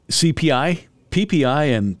CPI,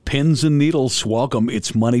 PPI, and pins and needles. Welcome.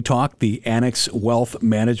 It's Money Talk, the Annex Wealth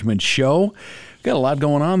Management Show. Got a lot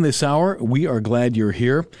going on this hour. We are glad you're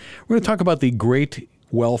here. We're going to talk about the great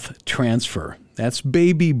wealth transfer. That's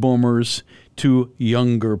baby boomers to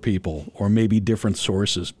younger people, or maybe different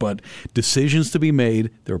sources, but decisions to be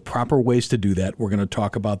made. There are proper ways to do that. We're going to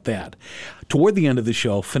talk about that. Toward the end of the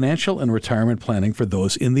show, financial and retirement planning for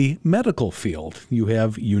those in the medical field. You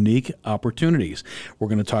have unique opportunities. We're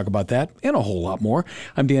going to talk about that and a whole lot more.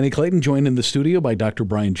 I'm Danny Clayton, joined in the studio by Dr.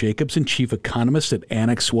 Brian Jacobson, Chief Economist at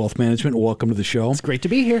Annex Wealth Management. Welcome to the show. It's great to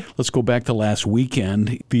be here. Let's go back to last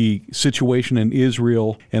weekend. The situation in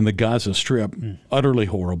Israel and the Gaza Strip, utterly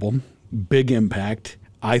horrible. Big impact.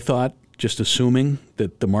 I thought, just assuming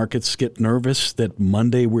that the markets get nervous, that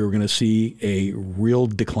Monday we were going to see a real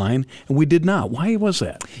decline, and we did not. Why was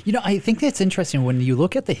that? You know, I think that's interesting. When you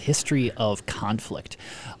look at the history of conflict,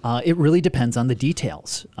 it really depends on the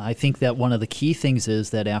details. I think that one of the key things is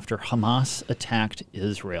that after Hamas attacked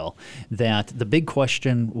Israel, that the big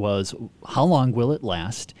question was, how long will it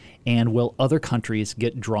last? And will other countries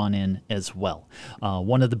get drawn in as well?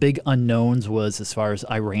 One of the big unknowns was as far as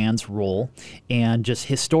Iran's role. And just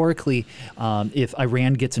historically, if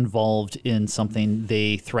Iran gets involved in something,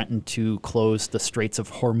 they threaten to close the Straits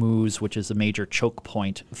of Hormuz, which is a major choke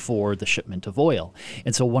point for the shipment of oil.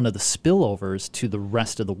 And so one of the spillovers to the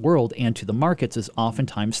rest of the world and to the markets is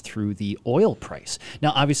oftentimes through the oil price.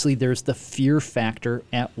 Now, obviously, there's the fear factor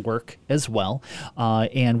at work as well.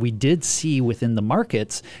 And we did see within the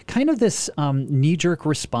markets kind of this knee-jerk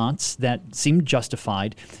response that seemed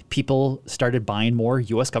justified. People started buying more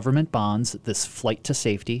U.S. government bonds, this flight to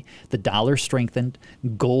safety. The dollar strengthened,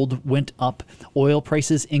 gold went up, oil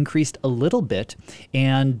prices increased a little bit,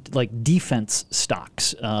 and like defense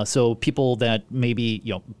stocks. So people that maybe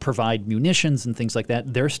provide munitions and things like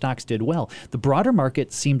that, their stocks did well. The broader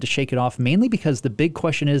market seemed to shake it off, mainly because the big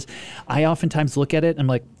question is, I oftentimes look at it and I'm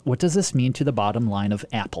like, what does this mean to the bottom line of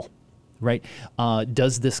Apple? Right?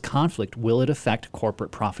 Does this conflict, will it affect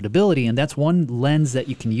corporate profitability? And that's one lens that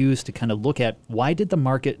you can use to kind of look at, why did the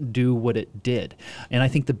market do what it did? And I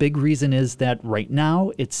think the big reason is that right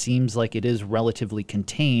now it seems like it is relatively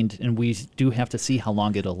contained, and we do have to see how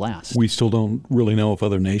long it'll last. We still don't really know if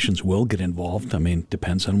other nations will get involved. I mean,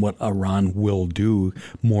 depends on what Iran will do.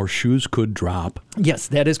 More shoes could drop. Yes,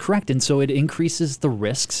 that is correct. And so it increases the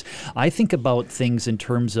risks. I think about things in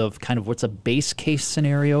terms of kind of what's a base case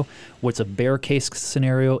scenario, what's a bear case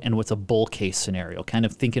scenario, and what's a bull case scenario, kind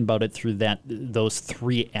of thinking about it through those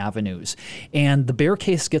three avenues. And the bear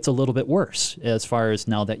case gets a little bit worse as far as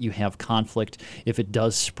now that you have conflict, if it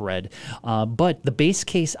does spread. But the base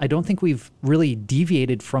case, I don't think we've really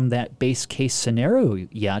deviated from that base case scenario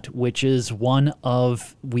yet, which is one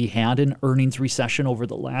of, we had an earnings recession over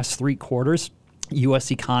the last 3 quarters.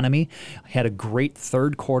 U.S. economy had a great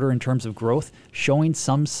third quarter in terms of growth, showing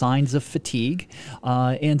some signs of fatigue.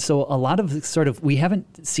 And so a lot of we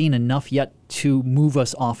haven't seen enough yet to move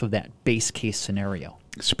us off of that base case scenario.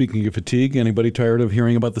 Speaking of fatigue, anybody tired of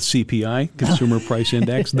hearing about the CPI, Consumer Price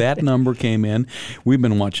Index? That number came in. We've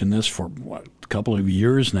been watching this for a couple of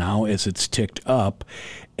years now as it's ticked up,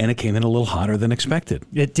 and it came in a little hotter than expected.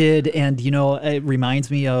 It did, and it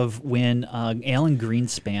reminds me of when Alan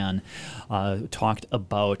Greenspan talked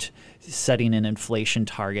about setting an inflation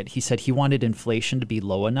target. He said he wanted inflation to be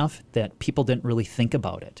low enough that people didn't really think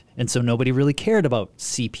about it. And so nobody really cared about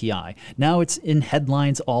CPI. Now it's in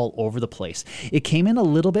headlines all over the place. It came in a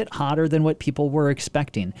little bit hotter than what people were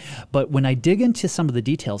expecting. But when I dig into some of the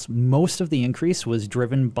details, most of the increase was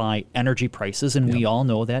driven by energy prices. And we all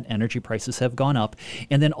know that energy prices have gone up.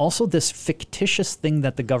 And then also this fictitious thing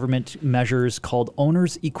that the government measures called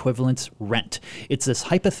owner's equivalence rent. It's this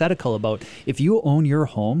hypothetical about, if you own your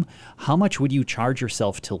home, how much would you charge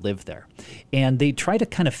yourself to live there? And they try to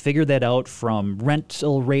kind of figure that out from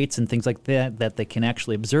rental rates and things like that they can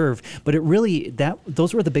actually observe. But it really,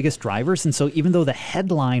 those were the biggest drivers. And so even though the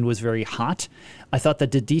headline was very hot, I thought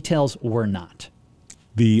that the details were not.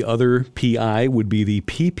 The other PI would be the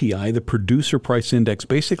PPI, the Producer Price Index,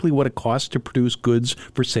 basically what it costs to produce goods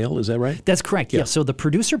for sale. Is that right? That's correct. Yeah. So the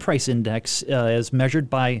Producer Price Index, as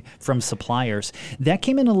measured from suppliers, that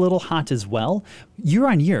came in a little hot as well. Year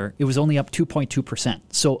on year, it was only up 2.2%.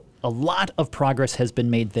 So a lot of progress has been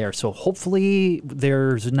made there. So hopefully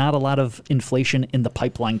there's not a lot of inflation in the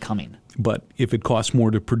pipeline coming. But if it costs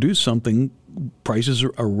more to produce something, prices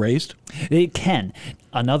are raised? It can.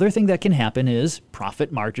 Another thing that can happen is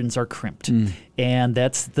profit margins are crimped. And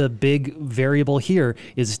that's the big variable here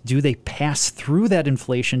is, do they pass through that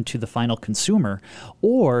inflation to the final consumer?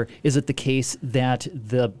 Or is it the case that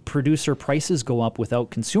the producer prices go up without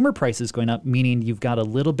consumer prices going up, meaning you've got a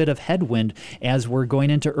little bit of headwind as we're going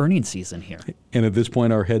into earnings season here? And at this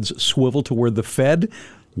point, our heads swivel toward the Fed.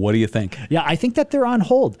 What do you think? Yeah, I think that they're on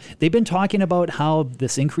hold. They've been talking about how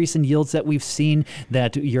this increase in yields that we've seen,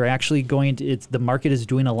 that you're actually the market is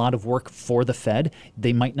doing a lot of work for the Fed.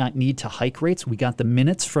 They might not need to hike rates. We got the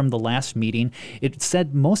minutes from the last meeting. It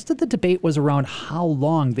said most of the debate was around how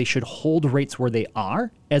long they should hold rates where they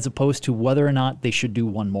are, as opposed to whether or not they should do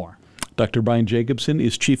one more. Dr. Brian Jacobson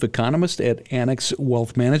is chief economist at Annex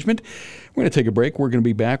Wealth Management. We're going to take a break. We're going to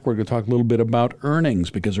be back. We're going to talk a little bit about earnings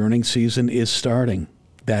because earnings season is starting.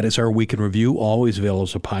 That is our Week in Review, always available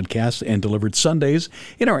as a podcast and delivered Sundays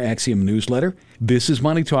in our Axiom newsletter. This is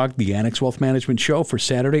Money Talk, the Annex Wealth Management Show for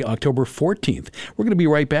Saturday, October 14th. We're going to be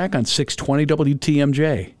right back on 620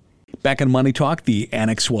 WTMJ. Back on Money Talk, the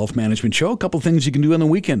Annex Wealth Management Show. A couple things you can do on the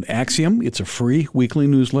weekend. Axiom, it's a free weekly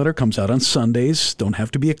newsletter, comes out on Sundays. Don't have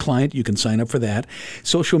to be a client. You can sign up for that.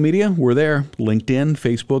 Social media, we're there. LinkedIn,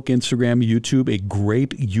 Facebook, Instagram, YouTube, a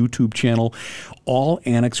great YouTube channel. All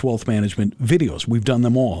Annex Wealth Management videos. We've done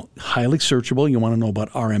them all. Highly searchable. You want to know about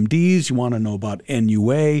RMDs. You want to know about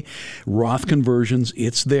NUA, Roth conversions.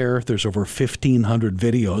 It's there. There's over 1,500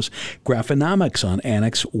 videos. Graphonomics on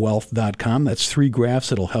annexwealth.com. That's 3 graphs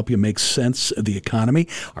that'll help you make sense of the economy.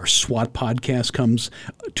 Our SWOT podcast comes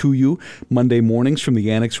to you Monday mornings from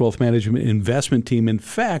the Annex Wealth Management investment team. In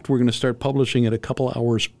fact, we're going to start publishing it a couple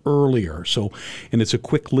hours earlier. And it's a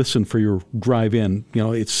quick listen for your drive in.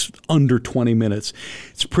 It's under 20 minutes.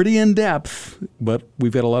 It's pretty in depth, but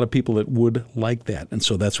we've got a lot of people that would like that. And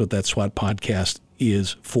so that's what that SWOT podcast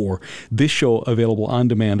is for. This show available on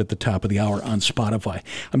demand at the top of the hour on Spotify.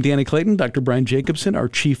 I'm Danny Clayton, Dr. Brian Jacobson, our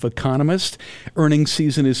chief economist. Earnings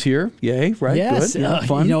season is here. Yay, right? Yes. Good. Yeah,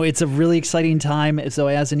 fun. It's a really exciting time. So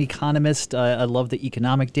as an economist, I love the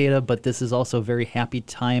economic data, but this is also a very happy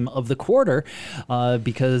time of the quarter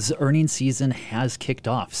because earnings season has kicked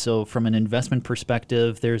off. So from an investment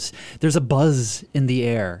perspective, there's a buzz in the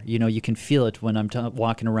air. You can feel it when I'm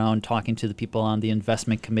walking around talking to the people on the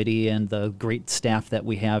investment committee and the great staff that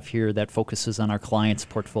we have here that focuses on our clients'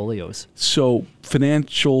 portfolios. So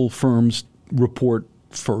financial firms report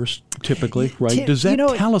first, typically, right? Does that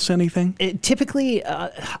tell us anything? Typically,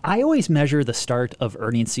 I always measure the start of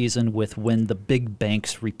earnings season with when the big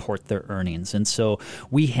banks report their earnings. And so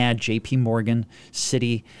we had JP Morgan,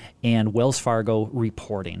 Citi, and Wells Fargo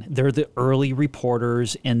reporting. They're the early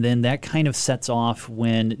reporters, and then that kind of sets off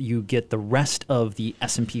when you get the rest of the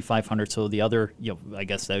S&P 500. So the other, I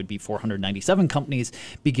guess that would be 497 companies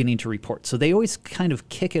beginning to report. So they always kind of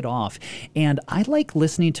kick it off. And I like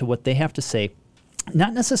listening to what they have to say.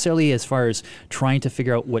 Not necessarily as far as trying to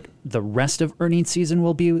figure out what the rest of earnings season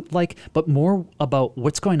will be like, but more about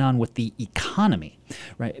what's going on with the economy,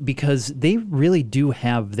 right? Because they really do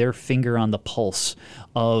have their finger on the pulse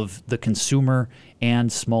of the consumer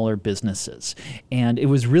and smaller businesses. And it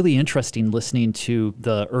was really interesting listening to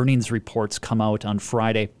the earnings reports come out on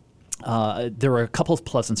Friday. There were a couple of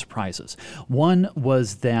pleasant surprises. One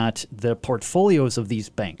was that the portfolios of these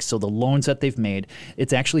banks, so the loans that they've made,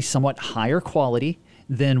 it's actually somewhat higher quality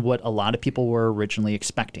than what a lot of people were originally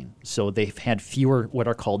expecting. So they've had fewer what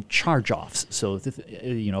are called charge-offs. So if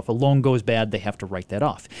a loan goes bad, they have to write that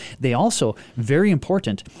off. They also, very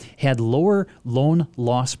important, had lower loan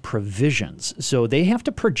loss provisions. So they have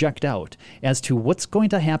to project out as to what's going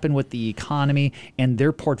to happen with the economy and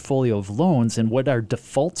their portfolio of loans and what our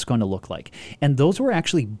default's going to look like. And those were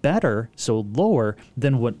actually better, so lower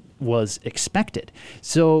than what was expected.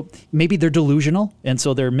 So maybe they're delusional, and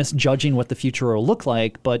so they're misjudging what the future will look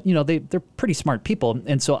like, but they're pretty smart people.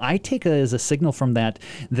 And so I take it as a signal from that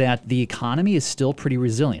the economy is still pretty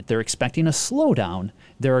resilient. They're expecting a slowdown.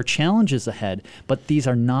 There are challenges ahead, but these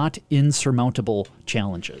are not insurmountable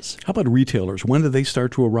challenges. How about retailers? When do they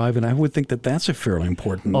start to arrive? And I would think that that's a fairly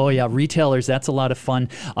important. Oh yeah, retailers, that's a lot of fun.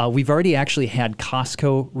 We've already actually had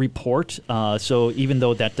Costco report. So even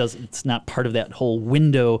though it's not part of that whole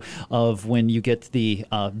window of when you get the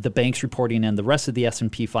banks reporting and the rest of the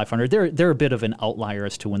S&P 500, they're a bit of an outlier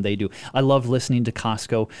as to when they do. I love listening to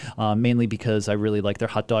Costco, mainly because I really like their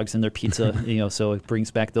hot dogs and their pizza, so it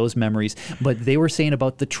brings back those memories. But they were saying about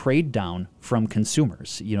about the trade down from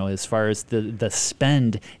consumers. As far as the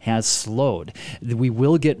spend has slowed. We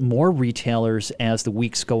will get more retailers as the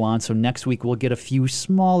weeks go on. So next week we'll get a few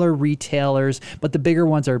smaller retailers, but the bigger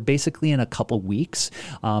ones are basically in a couple weeks.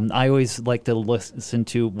 I always like to listen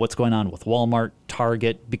to what's going on with Walmart,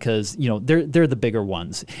 Target, because they're the bigger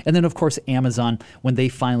ones. And then of course Amazon, when they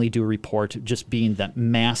finally do report, just being that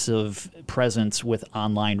massive presence with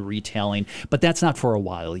online retailing, but that's not for a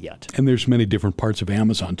while yet. And there's many different parts of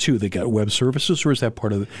Amazon too. They got web services, or is that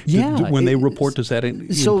part of when they report, does that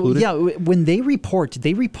include it? When they report,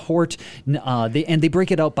 and they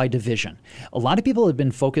break it out by division. A lot of people have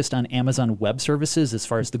been focused on Amazon Web Services as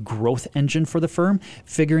far as the growth engine for the firm,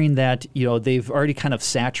 figuring that they've already kind of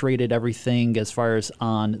saturated everything as far as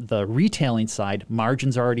on the retailing side.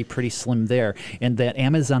 Margins are already pretty slim there, and that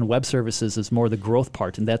Amazon Web Services is more the growth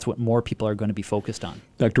part, and that's what more people are going to be focused on.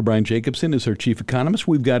 Dr. Brian Jacobson is our chief economist.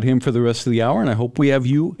 We've got him for the rest of the hour, and I hope we have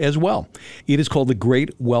you as well. It is called the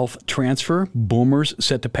Great Wealth Transfer. Boomers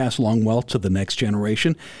set to pass along wealth to the next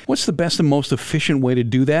generation. What's the best and most efficient way to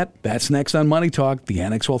do that? That's next on Money Talk, the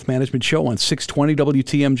Annex Wealth Management Show on 620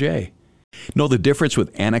 WTMJ. Know the difference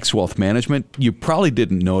with Annex Wealth Management? You probably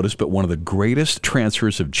didn't notice, but one of the greatest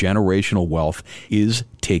transfers of generational wealth is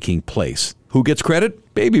taking place. Who gets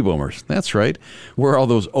credit? Baby boomers. That's right. Where are all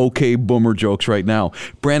those okay boomer jokes right now?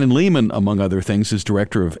 Brandon Lehman, among other things, is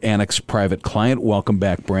director of Annex Private Client. Welcome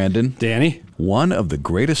back, Brandon. Danny. One of the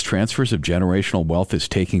greatest transfers of generational wealth is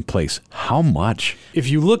taking place. How much? If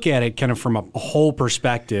you look at it kind of from a whole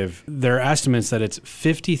perspective, there are estimates that it's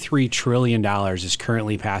 $53 trillion is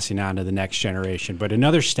currently passing on to the next generation. But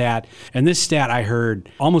another stat, and this stat I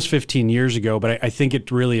heard almost 15 years ago, but I think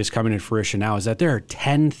it really is coming to fruition now, is that there are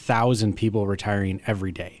 10,000 people retiring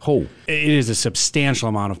every day. Oh. It is a substantial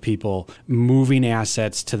amount of people moving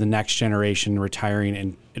assets to the next generation, retiring,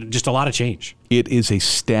 and just a lot of change. It is a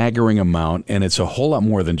staggering amount, and it's a whole lot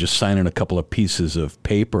more than just signing a couple of pieces of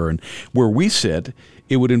paper. And where we sit,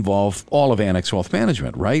 it would involve all of Annex Wealth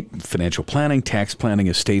Management, right? Financial planning, tax planning,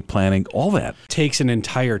 estate planning, all that. It takes an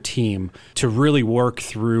entire team to really work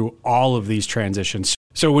through all of these transitions.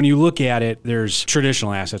 So when you look at it, there's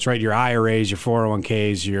traditional assets, right? Your IRAs, your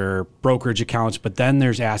 401ks, your brokerage accounts, but then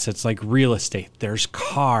there's assets like real estate, there's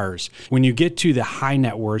cars. When you get to the high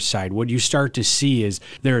net worth side, what you start to see is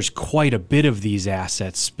there's quite a bit of these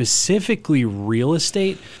assets. Specifically, real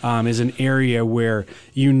estate is an area where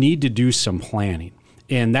you need to do some planning.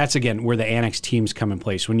 And that's, again, where the Annex teams come in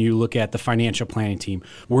place. When you look at the financial planning team,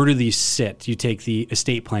 where do these sit? You take the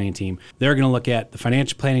estate planning team. They're going to look at the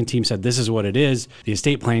financial planning team said, this is what it is. The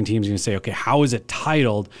estate planning team is going to say, okay, how is it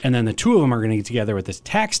titled? And then the two of them are going to get together with this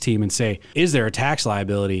tax team and say, is there a tax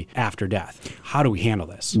liability after death? How do we handle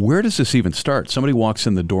this? Where does this even start? Somebody walks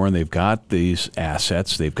in the door and they've got these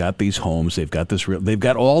assets, they've got these homes, they've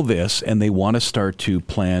got all this, and they want to start to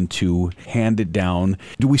plan to hand it down.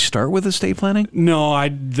 Do we start with estate planning? No,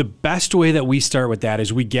 the best way that we start with that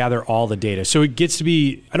is we gather all the data. So it gets to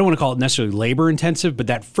be, I don't want to call it necessarily labor intensive, but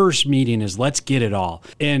that first meeting is let's get it all.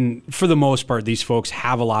 And for the most part, these folks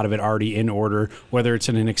have a lot of it already in order, whether it's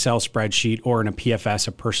in an Excel spreadsheet or in a PFS,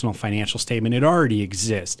 a personal financial statement, it already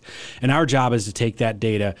exists. And our job is to take that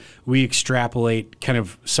data, we extrapolate kind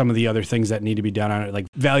of some of the other things that need to be done on it, like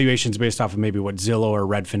valuations based off of maybe what Zillow or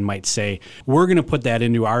Redfin might say. We're going to put that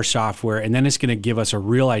into our software, and then it's going to give us a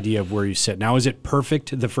real idea of where you sit. Now, is it perfect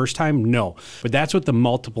the first time? No. But that's what the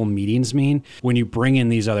multiple meetings mean when you bring in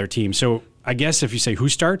these other teams. So I guess if you say who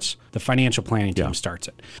starts, the financial planning team starts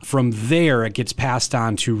it. From there, it gets passed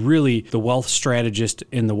on to really the wealth strategist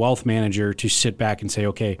and the wealth manager to sit back and say,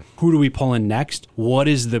 okay, who do we pull in next? What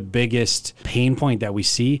is the biggest pain point that we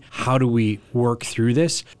see? How do we work through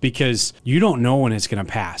this? Because you don't know when it's going to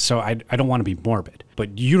pass. So I don't want to be morbid,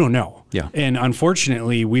 but you don't know. Yeah. And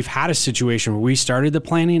unfortunately, we've had a situation where we started the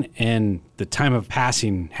planning and the time of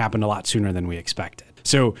passing happened a lot sooner than we expected.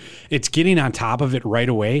 So it's getting on top of it right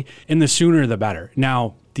away, and the sooner the better.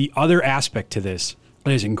 Now, the other aspect to this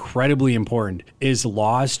that is incredibly important is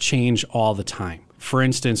laws change all the time. For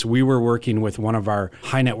instance, we were working with one of our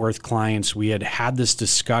high net worth clients. We had this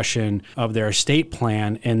discussion of their estate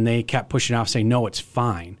plan, and they kept pushing off saying, no, it's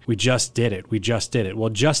fine. We just did it. Well,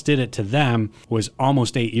 just did it to them was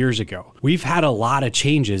almost 8 years ago. We've had a lot of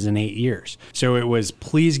changes in 8 years. So it was,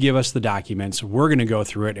 please give us the documents. We're going to go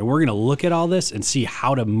through it, and we're going to look at all this and see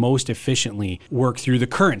how to most efficiently work through the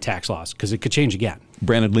current tax laws, because it could change again.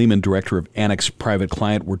 Brandon Lehman, Director of Annex Private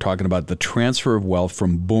Client. We're talking about the transfer of wealth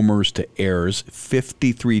from boomers to heirs.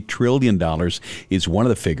 $53 trillion is one of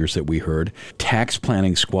the figures that we heard. Tax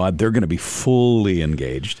planning squad, they're going to be fully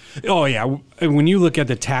engaged. Oh, yeah. When you look at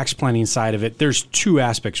the tax planning side of it, there's two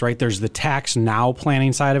aspects, right? There's the tax now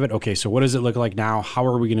planning side of it. Okay, so what does it look like now? How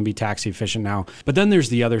are we going to be tax efficient now? But then there's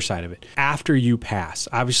the other side of it. After you pass,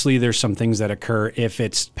 obviously there's some things that occur if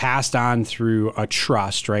it's passed on through a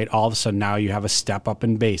trust, right? All of a sudden now you have a step up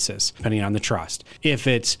in basis, depending on the trust. If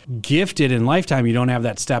it's gifted in lifetime, you don't have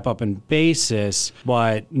that step up in basis,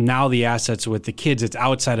 but now the assets with the kids, it's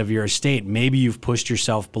outside of your estate. Maybe you've pushed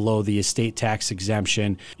yourself below the estate tax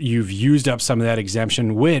exemption. You've used up some of that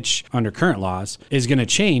exemption, which under current laws is going to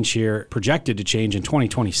change here, projected to change in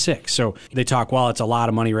 2026. So they talk, well, it's a lot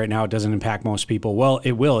of money right now. It doesn't impact most people. Well,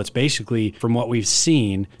 it will. It's basically, from what we've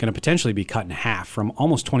seen, going to potentially be cut in half from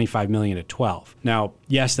almost 25 million to 12. Now,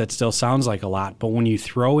 yes, that still sounds like a lot, but when you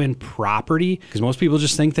throw in property, because most people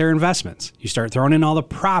just think they're investments, you start throwing in all the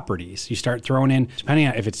properties, you start throwing in, depending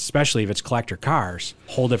on especially if it's collector cars,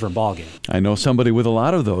 whole different ballgame. I know somebody with a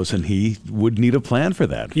lot of those, and he would need a plan for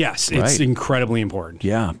that. Yes, it's incredibly important.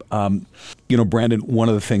 Yeah. Brandon, one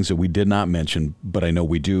of the things that we did not mention, but I know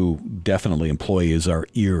we do definitely employ is our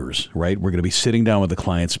ears, right? We're going to be sitting down with the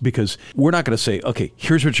clients because we're not going to say, okay,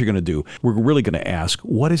 here's what you're going to do. We're really going to ask,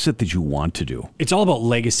 what is it that you want to do? It's all about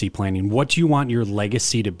legacy planning. What do you want your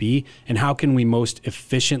legacy to be, and how can we most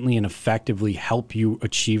efficiently and effectively help you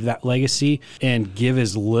achieve that legacy and give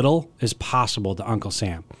as little as possible to Uncle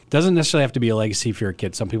Sam? Doesn't necessarily have to be a legacy for your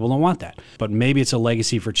kid. Some people don't want that. But maybe it's a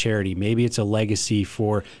legacy for charity. Maybe it's a legacy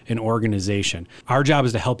for an organization. Our job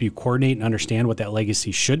is to help you coordinate and understand what that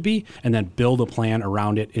legacy should be and then build a plan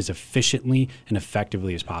around it as efficiently and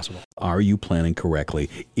effectively as possible. Are you planning correctly?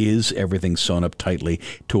 Is everything sewn up tightly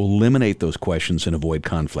to eliminate those questions and avoid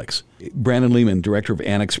conflicts? Brandon Lehman, Director of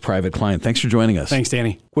Annex Private Client. Thanks for joining us. Thanks,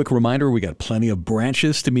 Danny. Quick reminder, we got plenty of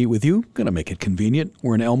branches to meet with you. Going to make it convenient.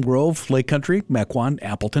 We're in Elm Grove, Lake Country, Mequon,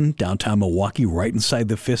 Appleton, downtown Milwaukee, right inside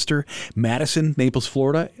the Pfister, Madison, Naples,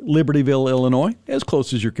 Florida, Libertyville, Illinois, as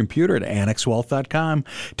close as your computer at annexwealth.com.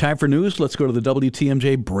 Time for news. Let's go to the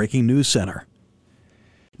WTMJ Breaking News Center.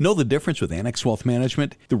 Know the difference with Annex Wealth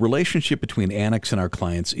Management? The relationship between Annex and our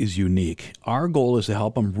clients is unique. Our goal is to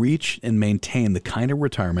help them reach and maintain the kind of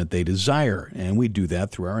retirement they desire, and we do that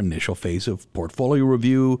through our initial phase of portfolio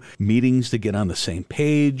review, meetings to get on the same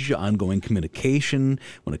page, ongoing communication.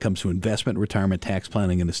 When it comes to investment, retirement, tax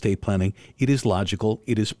planning, and estate planning, it is logical,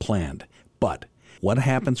 it is planned. But what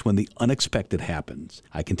happens when the unexpected happens?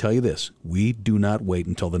 I can tell you this, we do not wait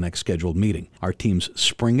until the next scheduled meeting. Our teams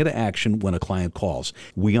spring into action when a client calls.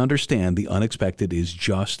 We understand the unexpected is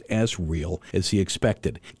just as real as the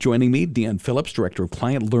expected. Joining me, Deanne Phillips, Director of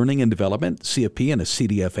Client Learning and Development, CFP and a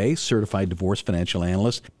CDFA, Certified Divorce Financial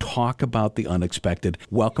Analyst. Talk about the unexpected.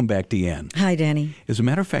 Welcome back, Deanne. Hi, Danny. As a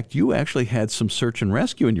matter of fact, you actually had some search and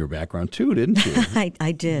rescue in your background too, didn't you?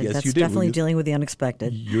 I did. Yes, That's you did. definitely dealing with the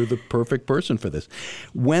unexpected. You're the perfect person for this.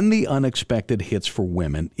 When the unexpected hits for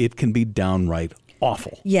women, it can be downright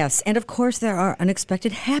awful. Yes, and of course there are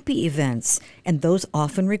unexpected happy events, and those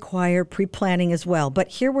often require pre-planning as well. But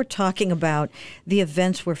here we're talking about the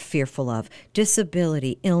events we're fearful of: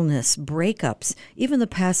 disability, illness, breakups, even the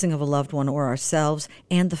passing of a loved one or ourselves,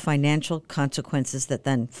 and the financial consequences that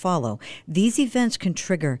then follow. These events can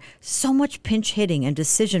trigger so much pinch hitting and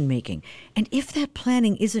decision making. And if that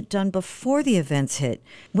planning isn't done before the events hit,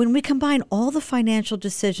 when we combine all the financial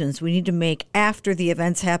decisions we need to make after the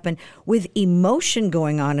events happen with emotion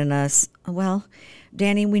going on in us, well,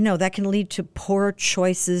 Danny, we know that can lead to poor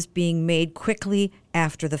choices being made quickly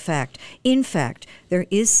after the fact. In fact, there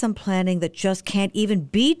is some planning that just can't even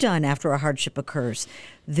be done after a hardship occurs.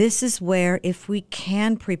 This is where, if we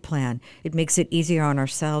can pre-plan, it makes it easier on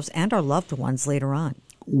ourselves and our loved ones later on.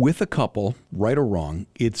 With a couple, right or wrong,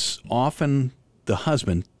 it's often the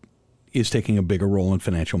husband is taking a bigger role in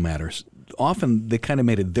financial matters. Often they kind of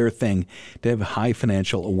made it their thing to have high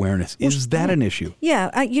financial awareness. Is that an issue? Yeah.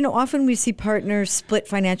 Often we see partners split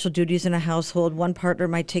financial duties in a household. One partner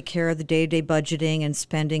might take care of the day-to-day budgeting and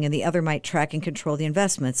spending, and the other might track and control the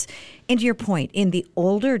investments. And to your point, in the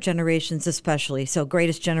older generations especially, so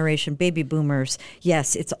greatest generation, baby boomers,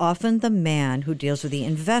 yes, it's often the man who deals with the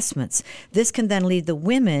investments. This can then lead the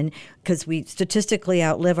women, because we statistically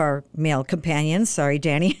outlive our male companions, sorry,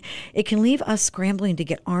 Danny, it can leave us scrambling to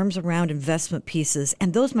get arms around investment pieces,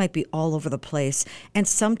 and those might be all over the place, and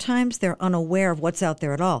sometimes they're unaware of what's out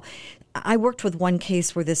there at all. I worked with one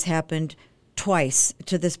case where this happened twice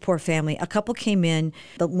to this poor family. A couple came in,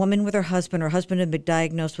 the woman with her husband had been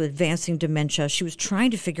diagnosed with advancing dementia. She was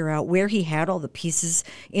trying to figure out where he had all the pieces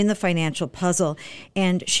in the financial puzzle.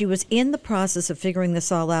 And she was in the process of figuring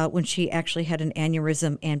this all out when she actually had an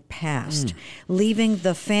aneurysm and passed, leaving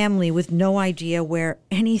the family with no idea where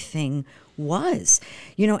anything was.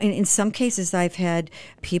 In some cases, I've had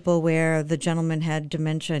people where the gentleman had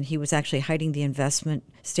dementia and he was actually hiding the investment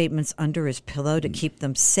statements under his pillow to keep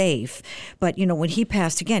them safe. But, when he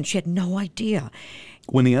passed again, she had no idea.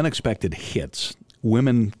 When the unexpected hits,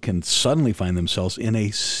 women can suddenly find themselves in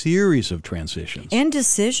a series of transitions and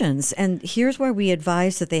decisions. And here's where we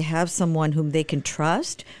advise that they have someone whom they can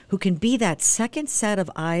trust, who can be that second set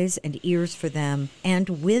of eyes and ears for them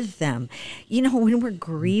and with them. When we're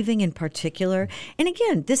grieving in particular, and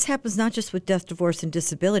again, this happens not just with death, divorce, and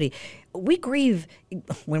disability. We grieve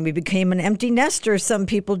when we became an empty nester, some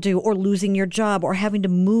people do, or losing your job, or having to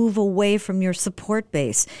move away from your support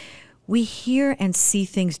base. We hear and see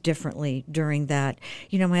things differently during that.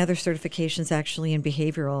 My other certification's actually in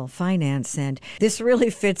behavioral finance, and this really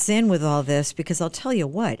fits in with all this because I'll tell you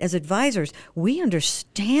what, as advisors, we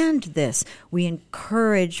understand this. We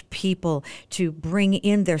encourage people to bring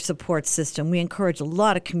in their support system. We encourage a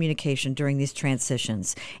lot of communication during these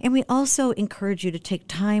transitions. And we also encourage you to take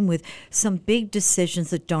time with some big decisions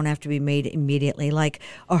that don't have to be made immediately, like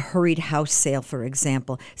a hurried house sale, for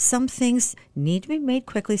example. Some things need to be made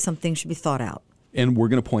quickly, some things should be thought out. And we're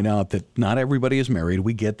going to point out that not everybody is married.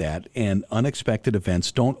 We get that. And unexpected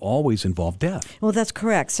events don't always involve death. Well, that's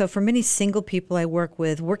correct. So for many single people I work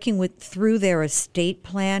with, working with through their estate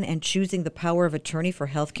plan and choosing the power of attorney for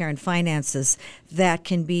healthcare and finances, that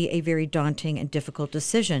can be a very daunting and difficult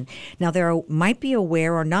decision. Now, might be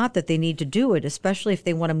aware or not that they need to do it, especially if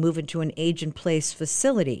they want to move into an age-in-place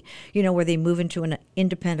facility, where they move into an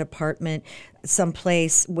independent apartment,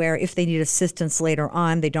 someplace where if they need assistance later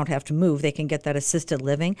on, they don't have to move. They can get that assisted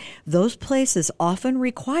living. Those places often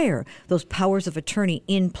require those powers of attorney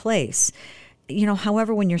in place.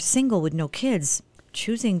 However, when you're single with no kids,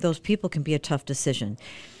 choosing those people can be a tough decision.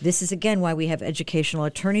 This is, again, why we have educational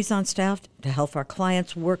attorneys on staff to help our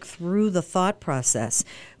clients work through the thought process.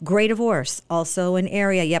 Gray divorce, also an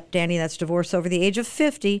area. Yep, Danny, that's divorce over the age of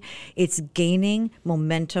 50. It's gaining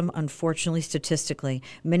momentum, unfortunately, statistically.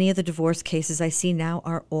 Many of the divorce cases I see now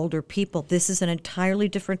are older people. This is an entirely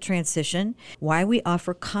different transition. Why we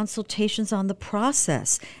offer consultations on the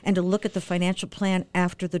process and to look at the financial plan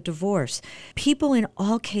after the divorce. People in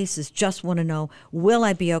all cases just want to know, will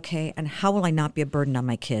I be okay, and how will I not be a burden on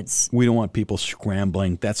my kids? We don't want people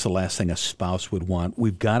scrambling. That's the last thing a spouse would want.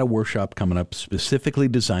 We've got a workshop coming up specifically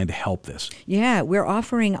designed to help this. Yeah, we're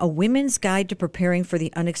offering a women's guide to preparing for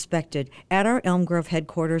the unexpected at our Elm Grove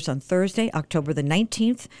headquarters on Thursday, October the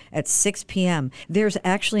 19th at 6 p.m. There's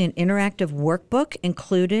actually an interactive workbook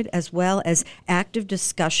included, as well as active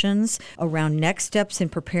discussions around next steps in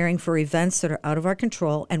preparing for events that are out of our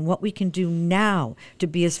control and what we can do now to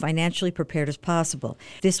be as financially prepared as possible.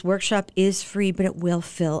 This workshop is free, but it will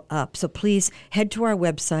fill up. So please head to our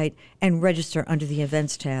website and register under the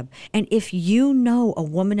events tab. And if you know a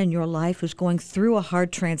woman in your life who's going through a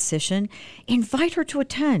hard transition, invite her to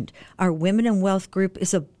attend. Our Women in Wealth group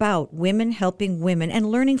is about women helping women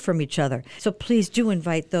and learning from each other. So please do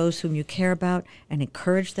invite those whom you care about and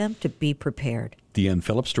encourage them to be prepared. Deanne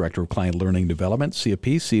Phillips, Director of Client Learning Development,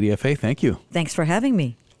 CFP, CDFA, thank you. Thanks for having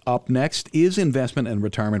me. Up next, is investment and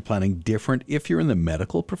retirement planning different if you're in the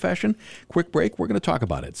medical profession? Quick break, we're going to talk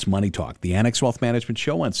about it. It's Money Talk, the Annex Wealth Management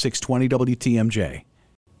Show on 620 WTMJ.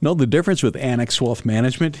 Know the difference with Annex Wealth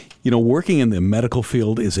Management? Working in the medical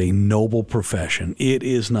field is a noble profession. It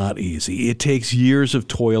is not easy. It takes years of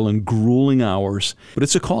toil and grueling hours, but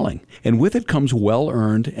it's a calling. And with it comes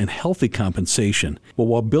well-earned and healthy compensation. But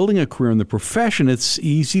while building a career in the profession, it's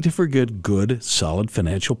easy to forget good, solid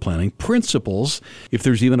financial planning principles, if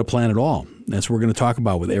there's even a plan at all. That's what we're going to talk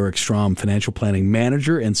about with Eric Strom, Financial Planning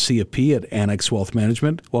Manager and CFP at Annex Wealth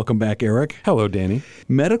Management. Welcome back, Eric. Hello, Danny.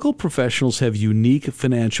 Medical professionals have unique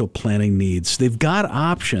financial planning needs. They've got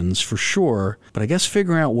options for sure, but I guess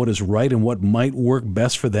figuring out what is right and what might work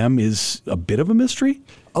best for them is a bit of a mystery.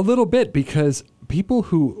 A little bit, because people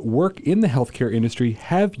who work in the healthcare industry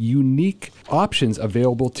have unique options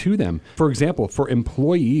available to them. For example, for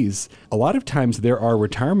employees, a lot of times there are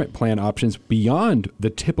retirement plan options beyond the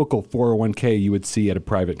typical 401k you would see at a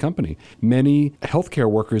private company. Many healthcare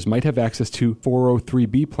workers might have access to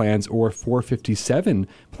 403b plans or 457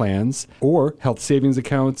 plans or health savings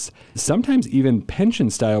accounts, sometimes even pension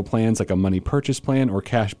style plans like a money purchase plan or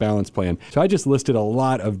cash balance plan. So I just listed a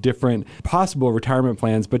lot of different possible retirement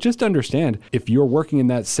plans, but just understand if you're you're working in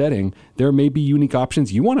that setting, there may be unique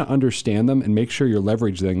options. You want to understand them and make sure you're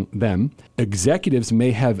leveraging them. Executives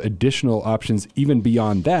may have additional options even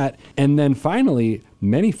beyond that. And then finally,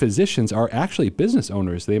 many physicians are actually business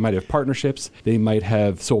owners. They might have partnerships. They might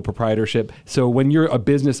have sole proprietorship. So when you're a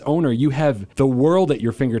business owner, you have the world at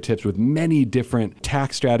your fingertips with many different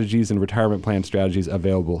tax strategies and retirement plan strategies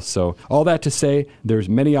available. So all that to say, there's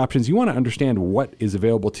many options. You want to understand what is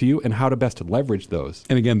available to you and how to best leverage those.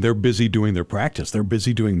 And again, they're busy doing their practice. They're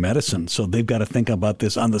busy doing medicine. So they've got to think about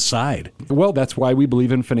this on the side. Well, that's why we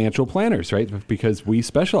believe in financial planners, right? Because we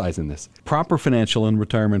specialize in this. Proper financial and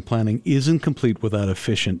retirement planning isn't complete without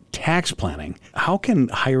efficient tax planning. How can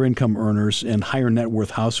higher income earners and higher net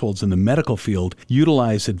worth households in the medical field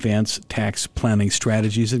utilize advanced tax planning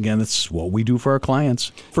strategies? Again, that's what we do for our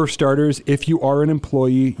clients. For starters, if you are an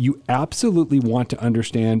employee, you absolutely want to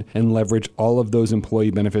understand and leverage all of those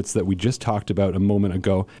employee benefits that we just talked about a moment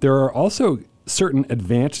ago. There are also certain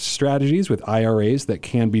advanced strategies with IRAs that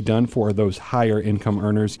can be done for those higher income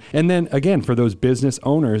earners. And then again, for those business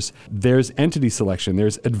owners, there's entity selection.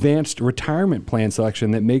 There's advanced retirement plan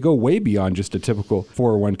selection that may go way beyond just a typical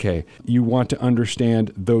 401k. You want to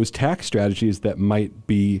understand those tax strategies that might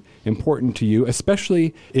be important to you,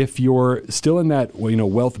 especially if you're still in that,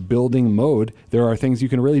 wealth building mode. There are things you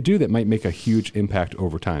can really do that might make a huge impact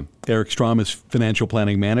over time. Eric Strom is Financial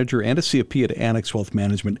Planning Manager and a CFP at Annex Wealth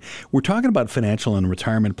Management. We're talking about financial and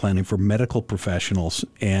retirement planning for medical professionals.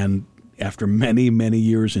 And after many, many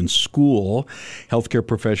years in school, healthcare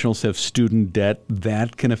professionals have student debt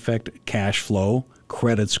that can affect cash flow,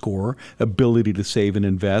 credit score, ability to save and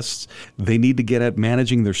invest. They need to get at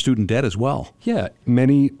managing their student debt as well. Yeah,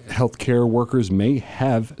 many healthcare workers may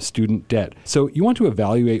have student debt. So you want to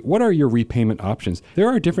evaluate what are your repayment options. There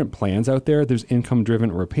are different plans out there. There's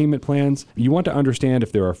income-driven repayment plans. You want to understand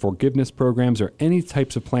if there are forgiveness programs or any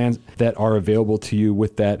types of plans that are available to you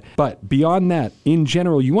with that. But beyond that, in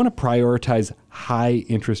general, you want to prioritize high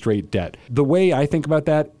interest rate debt. The way I think about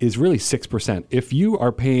that is really 6%. If you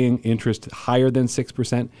are paying interest higher than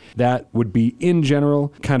 6%, that would be in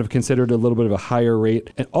general kind of considered a little bit of a higher rate.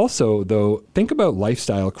 And also though, think about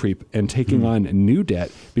lifestyle creep and taking on new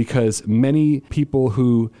debt, because many people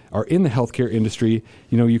who are in the healthcare industry,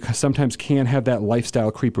 you sometimes can have that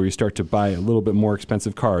lifestyle creep where you start to buy a little bit more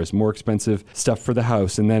expensive cars, more expensive stuff for the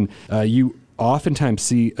house. And then you oftentimes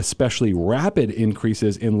see especially rapid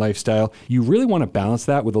increases in lifestyle. You really want to balance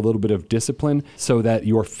that with a little bit of discipline so that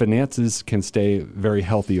your finances can stay very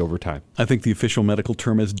healthy over time. I think the official medical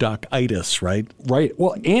term is doc-itis, right? Right.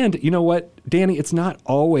 Well, and you know what, Danny, it's not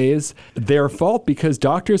always their fault, because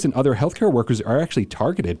doctors and other healthcare workers are actually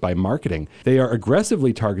targeted by marketing. They are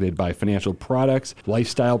aggressively targeted by financial products,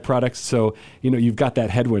 lifestyle products. So, you've got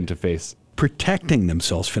that headwind to face. Protecting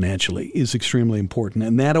themselves financially is extremely important,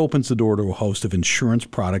 and that opens the door to a host of insurance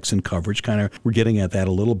products and coverage. We're getting at that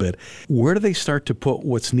a little bit. Where do they start to put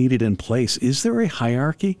what's needed in place? Is there a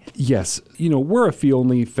hierarchy? Yes. We're a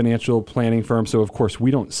fee-only financial planning firm, so of course we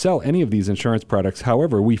don't sell any of these insurance products.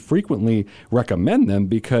 However, we frequently recommend them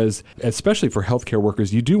because, especially for healthcare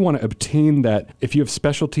workers, you do want to obtain that. If you have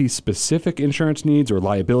specialty-specific insurance needs or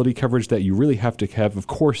liability coverage that you really have to have, of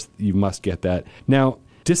course you must get that. Now,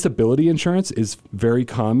 disability insurance is very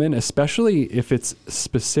common, especially if it's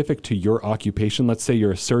specific to your occupation. Let's say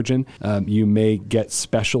you're a surgeon. You may get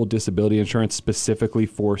special disability insurance specifically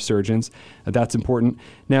for surgeons. That's important.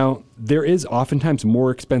 Now, there is oftentimes more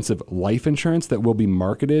expensive life insurance that will be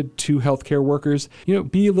marketed to healthcare workers.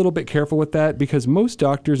 Be a little bit careful with that, because most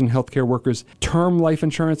doctors and healthcare workers, term life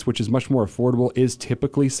insurance, which is much more affordable, is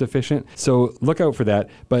typically sufficient. So look out for that.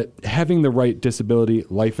 But having the right disability,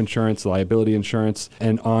 life insurance, liability insurance,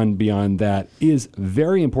 and on beyond that is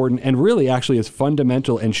very important, and really actually is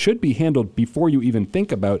fundamental and should be handled before you even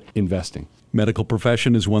think about investing. Medical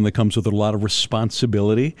profession is one that comes with a lot of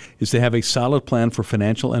responsibility, is to have a solid plan for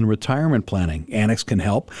financial and retirement planning. Annex can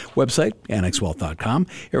help. Website, annexwealth.com.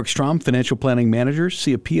 Eric Strom, Financial Planning Manager,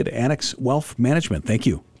 CFP at Annex Wealth Management. Thank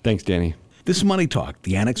you. Thanks, Danny. This is Money Talk,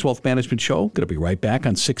 the Annex Wealth Management Show. Going to be right back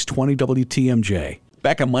on 620 WTMJ.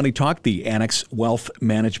 Back on Money Talk, the Annex Wealth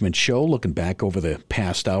Management Show, looking back over the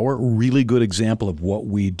past hour. Really good example of what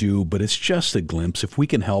we do, but it's just a glimpse. If we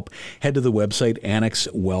can help, head to the website,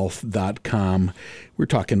 annexwealth.com. We were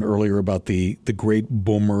talking earlier about the great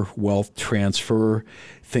boomer wealth transfer,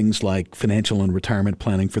 things like financial and retirement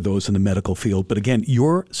planning for those in the medical field. But again,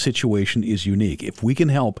 your situation is unique. If we can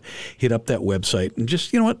help, hit up that website and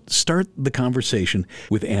just, start the conversation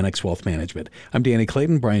with Annex Wealth Management. I'm Danny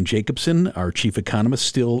Clayton. Brian Jacobson, our chief economist,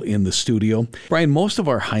 still in the studio. Brian, most of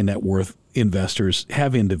our high net worth investors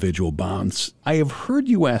have individual bonds. I have heard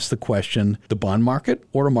you ask the question, the bond market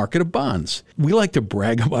or a market of bonds? We like to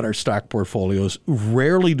brag about our stock portfolios.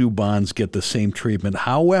 Rarely do bonds get the same treatment.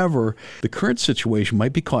 However, the current situation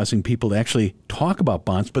might be causing people to actually talk about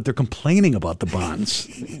bonds, but they're complaining about the bonds,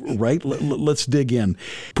 right? Let's dig in.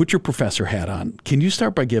 Put your professor hat on. Can you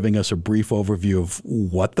start by giving us a brief overview of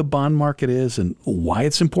what the bond market is and why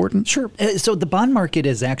it's important? Sure. So the bond market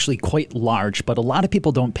is actually quite large, but a lot of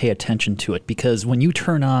people don't pay attention to it because when you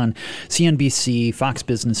turn on CNBC, Fox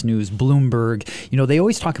Business News, Bloomberg, they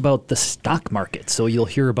always talk about the stock market. So you'll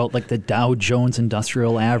hear about like the Dow Jones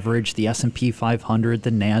Industrial Average, the S&P 500,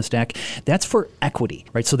 the NASDAQ. That's for equity,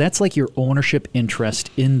 right? So that's like your ownership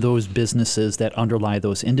interest in those businesses that underlie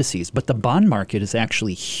those indices. But the bond market is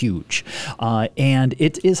actually huge. And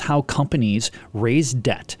it is how companies raise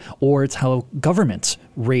debt, or it's how governments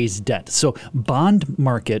raise debt. So bond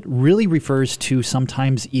market really refers to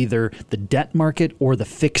sometimes either the debt market or the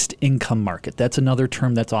fixed income market. That's another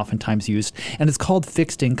term that's oftentimes used. And it's called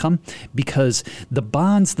fixed income because the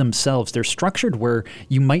bonds themselves, they're structured where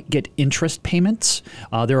you might get interest payments.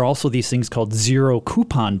 There are also these things called zero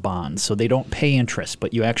coupon bonds. So they don't pay interest,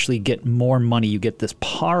 but you actually get more money. You get this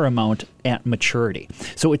par amount at maturity.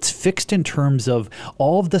 So it's fixed in terms of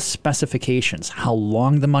all of the specifications, how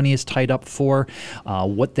long the money is tied up for,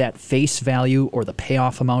 what that face value or the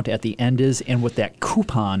payoff amount at the end is, and what that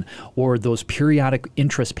coupon or those periodic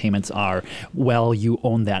interest payments are while you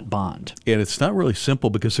own that bond. And it's not really simple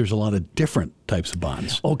because there's a lot of different types of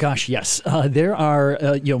bonds. Oh gosh, yes. There are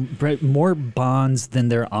more bonds than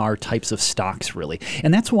there are types of stocks, really.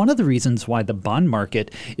 And that's one of the reasons why the bond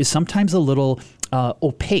market is sometimes a little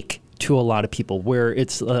opaque to a lot of people, where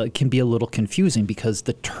it's can be a little confusing because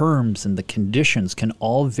the terms and the conditions can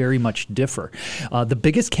all very much differ. The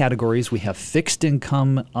biggest categories, we have fixed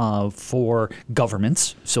income for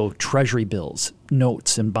governments, so treasury bills,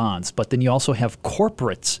 notes, and bonds. But then you also have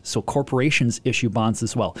corporates, so corporations issue bonds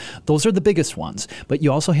as well. Those are the biggest ones. But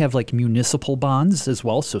you also have like municipal bonds as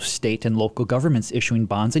well, so state and local governments issuing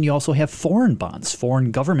bonds. And you also have foreign bonds, foreign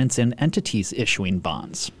governments and entities issuing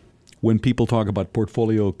bonds. When people talk about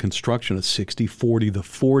portfolio construction, a 60-40, the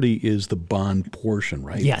 40 is the bond portion,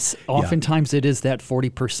 right? Yes. Oftentimes it is that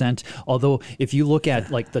 40%. Although if you look at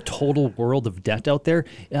like the total world of debt out there,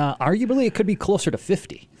 arguably it could be closer to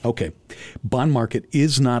 50. Okay. Bond market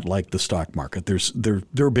is not like the stock market. There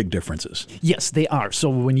are big differences. Yes, they are. So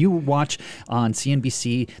when you watch on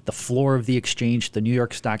CNBC, the floor of the exchange, the New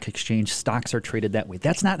York Stock Exchange, stocks are traded that way.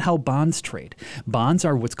 That's not how bonds trade. Bonds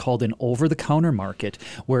are what's called an over-the-counter market,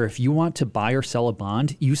 where if you want to buy or sell a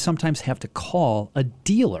bond, you sometimes have to call a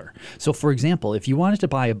dealer. So for example, if you wanted to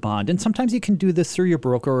buy a bond, and sometimes you can do this through your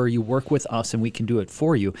broker or you work with us and we can do it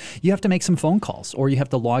for you, you have to make some phone calls or you have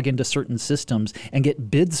to log into certain systems and get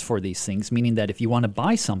bids for these things, meaning that if you want to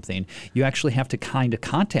buy something, you actually have to kind of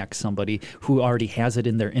contact somebody who already has it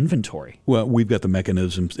in their inventory. Well, we've got the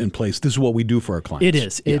mechanisms in place. This is what we do for our clients. It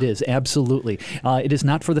is. Yeah. It is. Absolutely. It is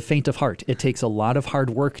not for the faint of heart. It takes a lot of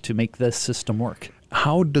hard work to make this system work.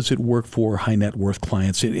 How does it work for high net worth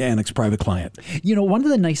clients, Annex Private Client? One of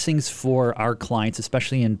the nice things for our clients,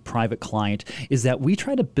 especially in Private Client, is that we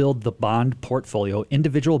try to build the bond portfolio,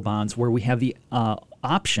 individual bonds, where we have the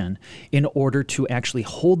option in order to actually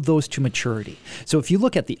hold those to maturity. So if you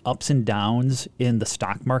look at the ups and downs in the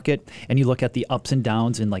stock market and you look at the ups and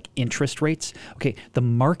downs in like interest rates, okay, the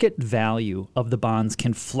market value of the bonds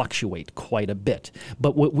can fluctuate quite a bit.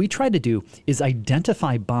 But what we try to do is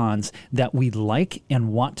identify bonds that we like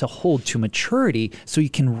and want to hold to maturity so you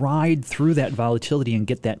can ride through that volatility and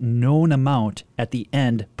get that known amount at the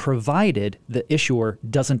end, provided the issuer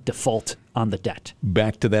doesn't default on the debt.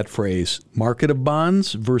 Back to that phrase, market of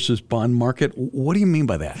bonds versus bond market. What do you mean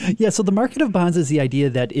by that? Yeah, so the market of bonds is the idea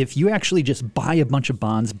that if you actually just buy a bunch of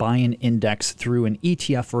bonds, buy an index through an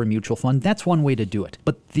ETF or a mutual fund, that's one way to do it.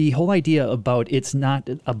 But the whole idea about it's not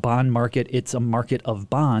a bond market, it's a market of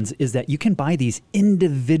bonds, is that you can buy these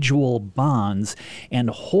individual bonds and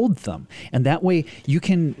hold them. And that way you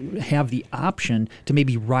can have the option to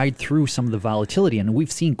maybe ride through some of the volatility. And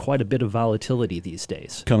we've seen quite a bit of volatility these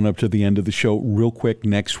days. Coming up to the end of the show, real quick,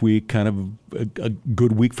 next week, kind of a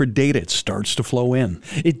good week for data. It starts to flow in.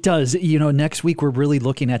 It does. Next week we're really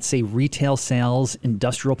looking at, say, retail sales,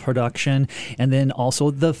 industrial production, and then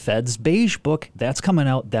also the Fed's beige book. That's coming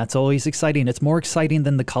out. That's always exciting. It's more exciting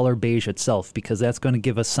than the color beige itself because that's going to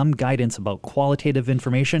give us some guidance about qualitative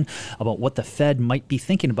information about what the Fed might be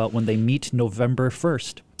thinking about when they meet November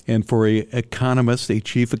 1st. And for a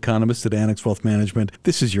chief economist at Annex Wealth Management,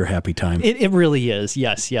 this is your happy time. It really is.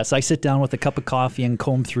 Yes. I sit down with a cup of coffee and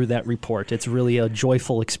comb through that report. It's really a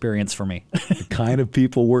joyful experience for me. The kind of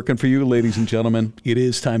people working for you, ladies and gentlemen. It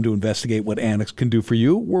is time to investigate what Annex can do for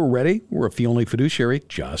you. We're ready. We're a fee-only fiduciary.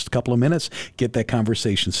 Just a couple of minutes. Get that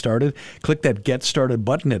conversation started. Click that Get Started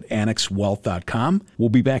button at annexwealth.com. We'll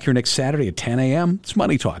be back here next Saturday at 10 a.m. It's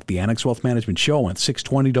Money Talk, the Annex Wealth Management Show on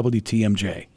 620 WTMJ.